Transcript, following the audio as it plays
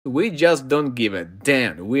We just don't give a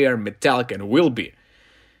damn. We are Metallica and will be,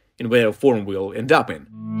 in whatever form we'll end up in.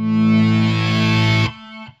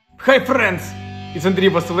 Hi friends, it's Andriy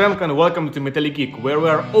Vasylenko and welcome to Metallica, where we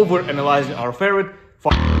are over-analyzing our favorite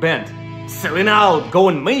band. Selling out,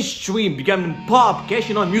 going mainstream, becoming pop,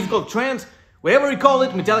 cashing on musical trends, whatever you call it,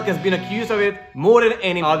 Metallica has been accused of it more than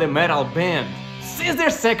any other metal band. Since their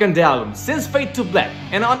second album, since Fade to Black,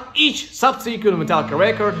 and on each subsequent Metallica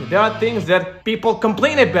record, there are things that people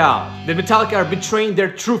complain about. That Metallica are betraying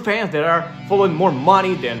their true fans that are following more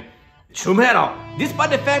money than true metal. Despite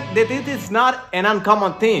the fact that it is not an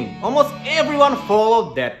uncommon thing, almost everyone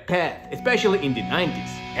followed that path, especially in the 90s.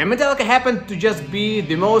 And Metallica happened to just be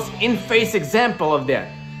the most in-face example of that.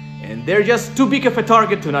 And they're just too big of a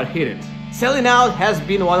target to not hit it. Selling out has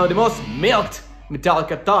been one of the most milked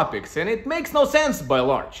Metallica topics, and it makes no sense by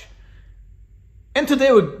large. And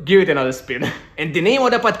today we'll give it another spin. And the name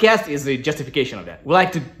of the podcast is the justification of that. We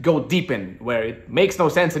like to go deep in where it makes no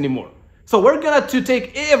sense anymore. So we're gonna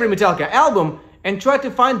take every Metallica album and try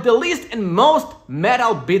to find the least and most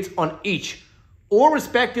metal bits on each, or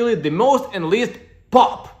respectively the most and least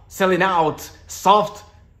pop, selling out, soft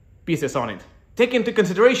pieces on it. Take into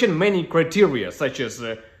consideration many criteria, such as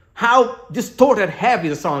how distorted heavy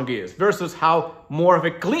the song is versus how more of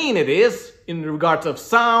a clean it is in regards of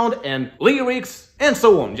sound and lyrics and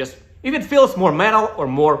so on. Just if it feels more metal or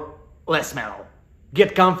more less metal.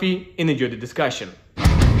 Get comfy and enjoy the discussion.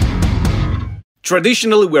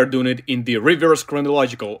 Traditionally, we're doing it in the reverse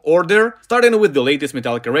chronological order, starting with the latest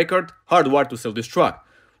Metallica record, Hardwired to Self-Destruct.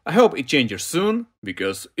 I hope it changes soon,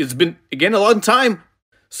 because it's been, again, a long time.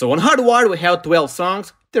 So on Hardwired we have 12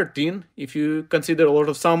 songs, 13 if you consider Lord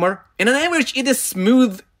of Summer, and on average it is a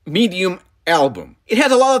smooth, medium album. It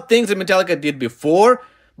has a lot of things that Metallica did before,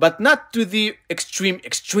 but not to the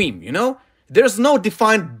extreme, you know? There's no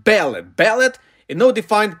defined ballad, and no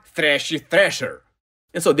defined thrasher.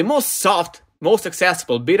 And so the most soft, most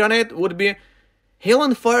accessible bit on it would be Hell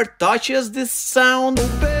on Fire touches this sound.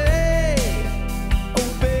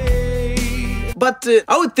 But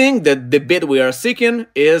I would think that the bit we are seeking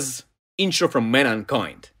is Intrro from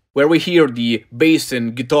Mankind, where we hear the bass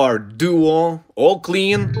and guitar duo, all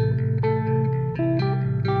clean.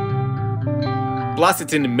 Plus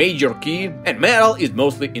it's in major key, and metal is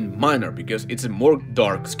mostly in minor, because it's a more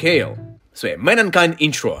dark scale. So yeah, Mankind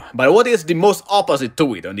Intrro, but what is the most opposite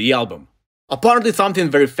to it on the album? Apparently something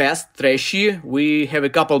very fast, trashy. We have a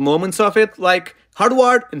couple moments of it, like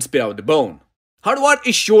Hardwired and Spit Out the Bone. Hardwired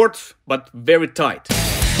is short, but very tight.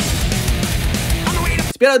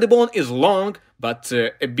 Spit Out the Bone is long, but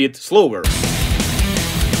a bit slower.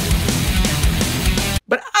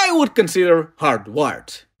 But I would consider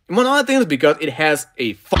Hardwired. Among other things, because it has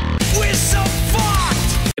a We're so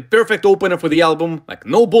fucked! A perfect opener for the album, like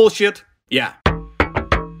no bullshit, yeah.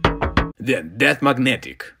 Then Death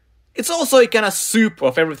Magnetic. It's also a kind of soup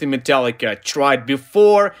of everything Metallica tried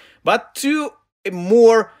before, but to a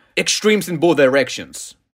more extremes in both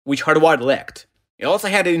directions, which Hardwired lacked. It also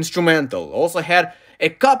had an instrumental, also had a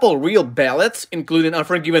couple real ballads, including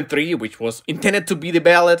Unforgiven 3, which was intended to be the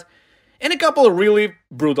ballad, and a couple of really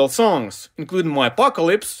brutal songs, including My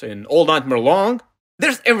Apocalypse and All Nightmare Long.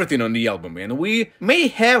 There's everything on the album, and we may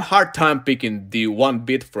have hard time picking the one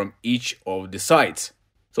bit from each of the sides.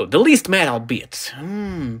 So the least metal bit.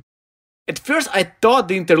 At first I thought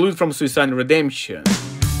the interlude from Suicide and Redemption.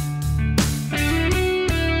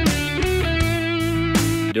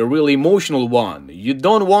 The really emotional one. You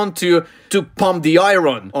don't want to pump the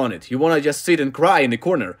iron on it. You want to just sit and cry in the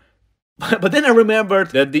corner. But then I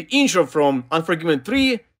remembered that the intro from Unforgiven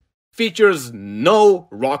 3 features no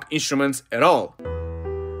rock instruments at all.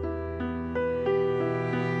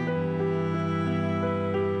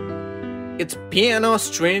 It's piano,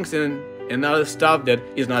 strings, and other stuff that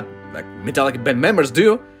is not like Metallica band members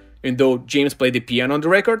do, even though James played the piano on the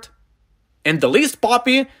record. And the least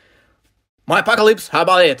poppy, My Apocalypse, how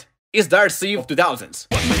about it? Is Darcy of 2000s.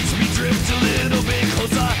 What makes me drift a little bit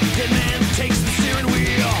closer? Dead man takes the steering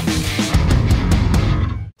wheel.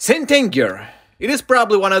 Saint Anger. It is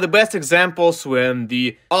probably one of the best examples when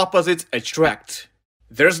the opposites attract.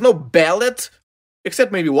 There's no ballad,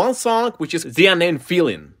 except maybe one song, which is The Unnamed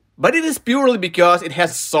Feeling. But it is purely because it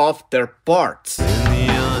has softer parts.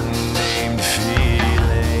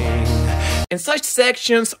 And such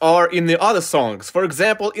sections are in the other songs. For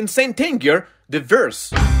example, in Saint Anger, the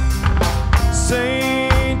verse.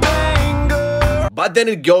 Saint Anger. But then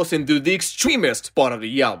it goes into the extremist part of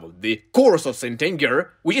the album, the chorus of Saint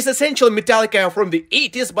Anger, which is essentially Metallica from the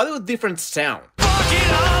 80s, but with a different sound.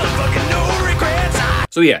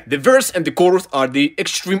 So yeah, the verse and the chorus are the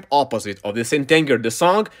extreme opposite of the Saint Anger, the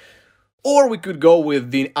song, Or we could go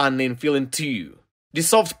with the Unnamed Feeling 2, the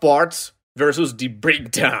soft parts versus the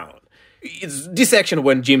breakdown. It's this section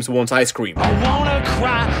when James wants ice cream. I wanna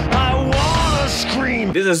cry, I wanna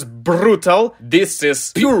scream. This is brutal, this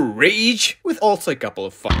is pure rage, with also a couple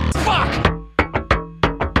of fucks.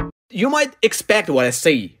 Fuck! You might expect what I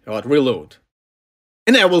say about Reload.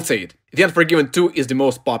 And I will say it. The Unforgiven 2 is the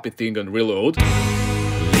most poppy thing on Reload.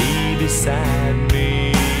 Lay beside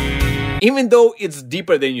me. Even though it's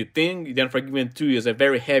deeper than you think, The Unforgiven 2 is a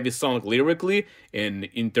very heavy song lyrically and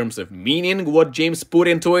in terms of meaning what James put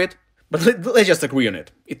into it. But let's just agree on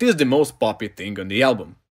it. It is the most poppy thing on the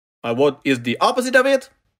album. What is the opposite of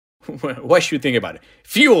it? What should you think about it?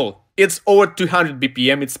 Fuel! It's over 200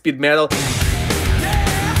 BPM, it's speed metal.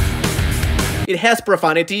 It has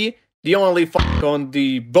profanity, the only fuck on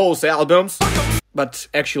the both albums. But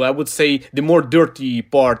actually, I would say the more dirty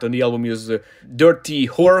part on the album is Dirty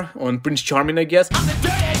Whore on Prince Charming, I guess.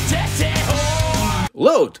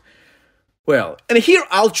 Load! Well, and here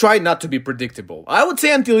I'll try not to be predictable. I would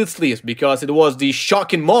say until it sleeps, because it was the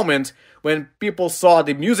shocking moment when people saw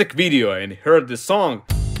the music video and heard the song.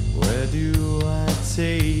 Where do I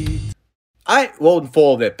take? I won't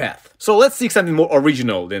follow that path. So let's seek something more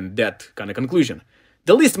original than that kind of conclusion.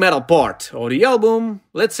 The least metal part of the album,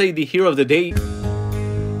 let's say the Hero of the Day.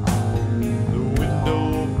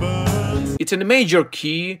 It's in a major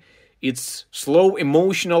key, it's slow,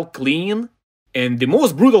 emotional, clean. And the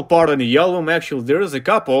most brutal part on the album, actually, there is a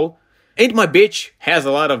couple. Ain't My Bitch has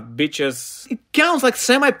a lot of bitches. It counts like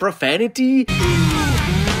semi-profanity.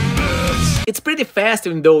 It's pretty fast,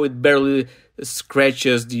 even though it barely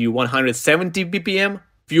scratches the 170 BPM.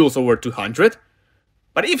 Fuel's over 200.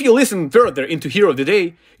 But if you listen further into Hero of the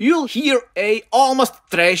Day, you'll hear a almost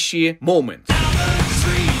trashy moment.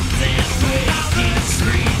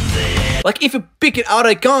 Like, if you pick it out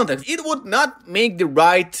of context, it would not make the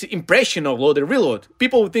right impression of Load and Reload.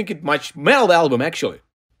 People would think it much metal album, actually.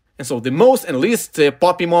 And so the most and least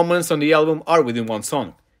poppy moments on the album are within one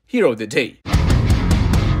song, Hero of the Day.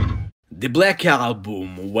 The Black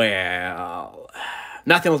Album, well...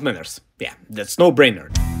 nothing else matters. Yeah, that's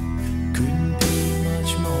no-brainer.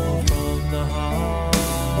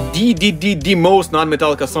 The most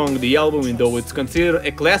non-Metallica song of the album, even though it's considered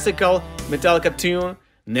a classical Metallica tune.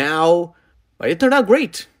 Now, but it turned out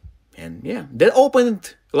great. And yeah, that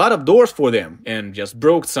opened a lot of doors for them and just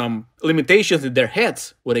broke some limitations in their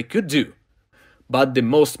heads, what they could do. But the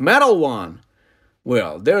most metal one,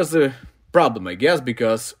 well, there's a problem, I guess,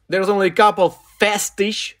 because there's only a couple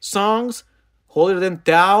fast-ish songs, Holier Than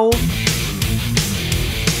Thou,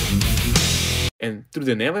 and Through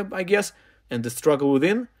the Never, I guess, and The Struggle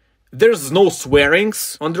Within. There's no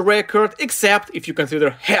swearings on the record, except if you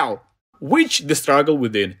consider Hell, which The Struggle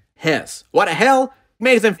Within has. What the hell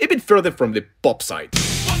makes them a bit further from the pop side.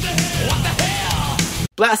 What the hell?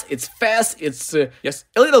 Plus, it's fast, it's just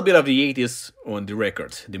a little bit of the 80s on the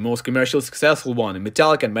record. The most commercially successful one in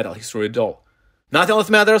Metallica and metal history at all. Nothing Else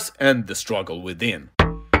Matters and The Struggle Within.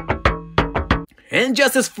 And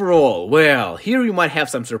Justice for All, well, here you might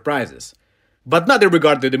have some surprises. But not in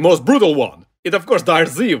regard to the most brutal one. It of course Dire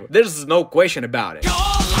Ziv, there's no question about it.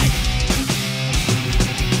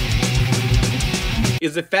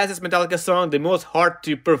 It's the fastest Metallica song, the most hard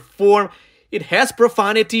to perform, it has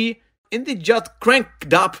profanity, and the just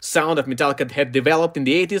cranked up sound of Metallica had developed in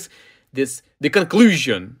the 80s, the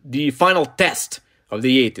conclusion, the final test of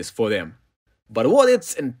the 80s for them. But what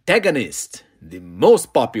its antagonist, the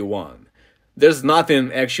most poppy one, there's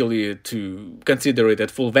nothing actually to consider it at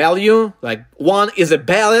full value, like one is a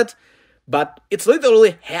ballad, but it's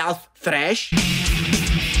literally half thrash.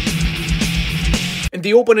 And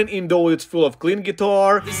the opening, even though it's full of clean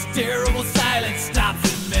guitar, This terrible silence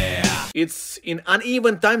stops in there. it's in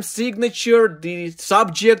uneven time signature, the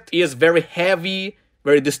subject is very heavy,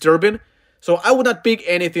 very disturbing. So I would not pick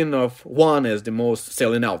anything of one as the most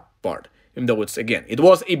selling out part. Even though it's, again, it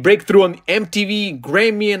was a breakthrough on MTV,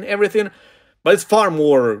 Grammy and everything, but it's far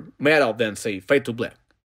more metal than, say, Fade to Black.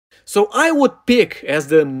 So I would pick as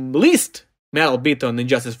the least metal bit on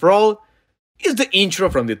Injustice for All is the intro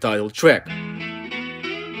from the title track.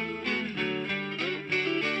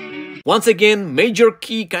 Once again, major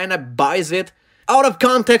key kinda buys it. Out of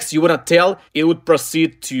context, you would not tell, it would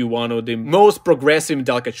proceed to one of the most progressive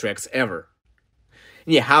Metallica tracks ever.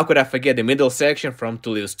 Yeah, how could I forget the middle section from To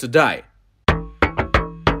Live Is To Die?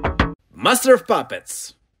 Master of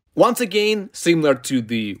Puppets. Once again, similar to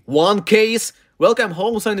the one case, Welcome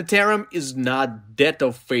Home Sanitarium is not that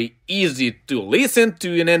of a easy to listen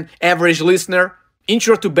to an average listener.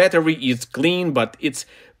 Intro to Battery is clean, but it's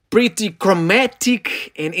pretty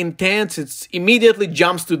chromatic and intense. It immediately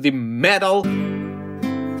jumps to the metal.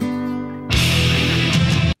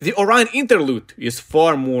 The Orion interlude is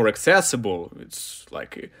far more accessible.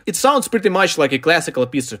 It sounds pretty much like a classical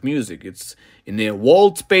piece of music. It's in a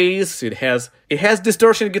walled space. It has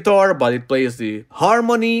distortion guitar, but it plays the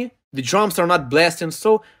harmony. The drums are not blasting,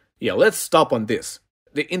 so yeah, let's stop on this.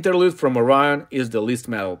 The interlude from Orion is the least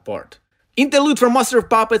metal part. Interlude from Master of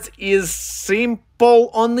Puppets is simple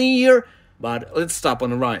on the ear, but let's stop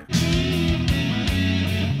on Orion.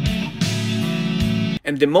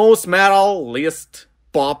 And the most metal, least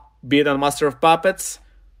pop bit on Master of Puppets?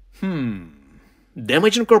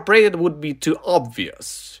 Damage Incorporated would be too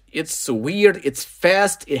obvious. It's weird, it's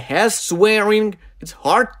fast, it has swearing, it's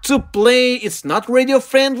hard to play, it's not radio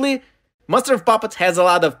friendly. Master of Puppets has a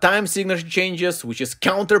lot of time signature changes, which is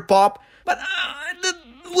counter pop, but that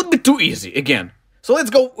would be too easy again. So let's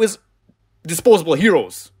go with Disposable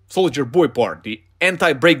Heroes, Soldier Boy part, the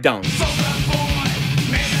anti-breakdown.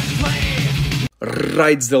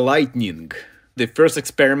 Rides the Lightning. The first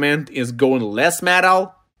experiment is going less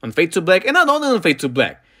metal on Fade to Black, and not only on Fade to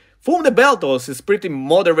Black. Foam the Beltos is pretty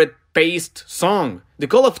moderate paced song. The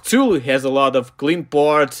Call of Cthulhu has a lot of clean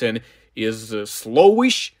parts and is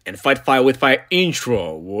slowish, and Fight Fire with Fire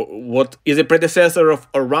Intrro, what is a predecessor of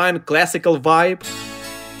Orion classical vibe.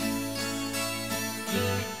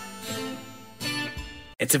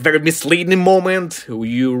 It's a very misleading moment.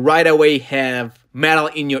 You right away have metal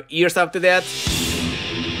in your ears after that.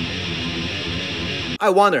 I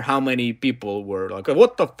wonder how many people were like,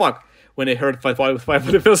 what the fuck, when they heard Fight Fire with Fire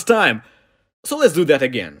for the first time. So let's do that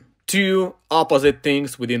again. Two opposite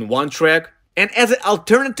things within one track. And as an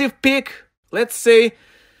alternative pick, let's say,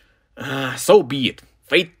 so be it.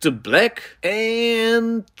 Fade to Black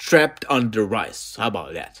and Trapped Under Ice. How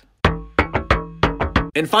about that?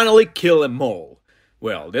 And finally, Kill 'Em All.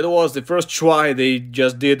 Well, that was the first try. They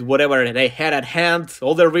just did whatever they had at hand.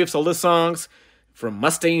 All the riffs, all the songs. From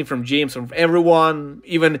Mustaine, from James, from everyone.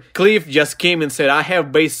 Even Cliff just came and said, I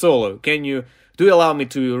have bass solo. Do you allow me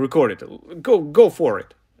to record it? Go for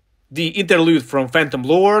it. The interlude from Phantom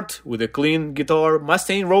Lord with a clean guitar,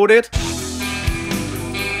 Mustaine wrote it.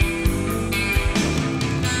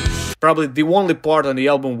 Probably the only part on the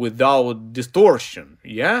album without distortion,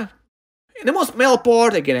 yeah? And the most metal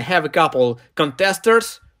part, again, I have a couple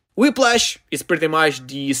contesters. Whiplash is pretty much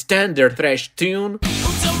the standard thrash tune.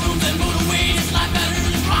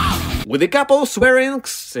 With a couple of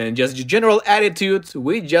swearings and just the general attitude,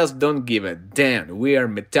 we just don't give a damn. We are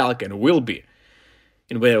Metallica and will be.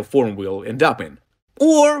 In whatever form we'll end up in.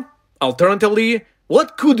 Or, alternatively,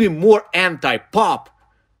 what could be more anti-pop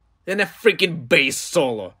than a freaking bass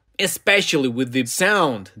solo? Especially with the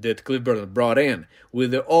sound that Cliff Burton brought in,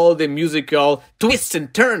 with all the musical twists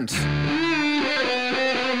and turns.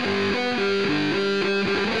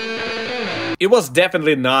 It was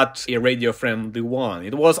definitely not a radio-friendly one.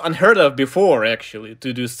 It was unheard of before, actually,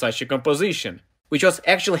 to do such a composition, which was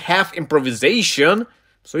actually half improvisation.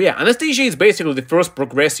 So yeah, Anesthesia is basically the first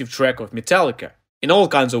progressive track of Metallica, in all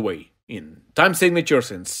kinds of ways. In time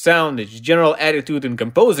signatures, in sound, its general attitude in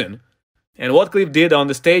composing. And what Cliff did on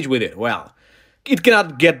the stage with it, well, it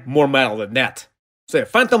cannot get more metal than that. So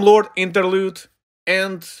Phantom Lord interlude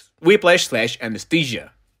and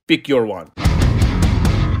Whiplash/Anesthesia. Pick your one.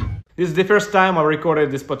 This is the first time I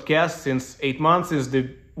recorded this podcast since 8 months, since the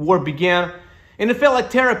war began, and it felt like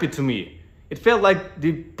therapy to me. It felt like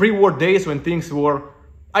the pre-war days when things were...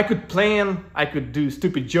 I could plan, I could do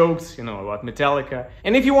stupid jokes, about Metallica.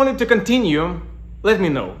 And if you wanted to continue, let me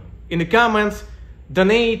know. In the comments,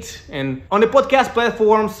 donate, and on the podcast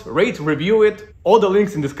platforms, rate, review it. All the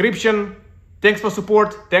links in the description. Thanks for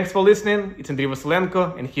support, thanks for listening. It's Andriy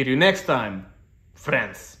Vasylenko, and hear you next time,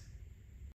 friends.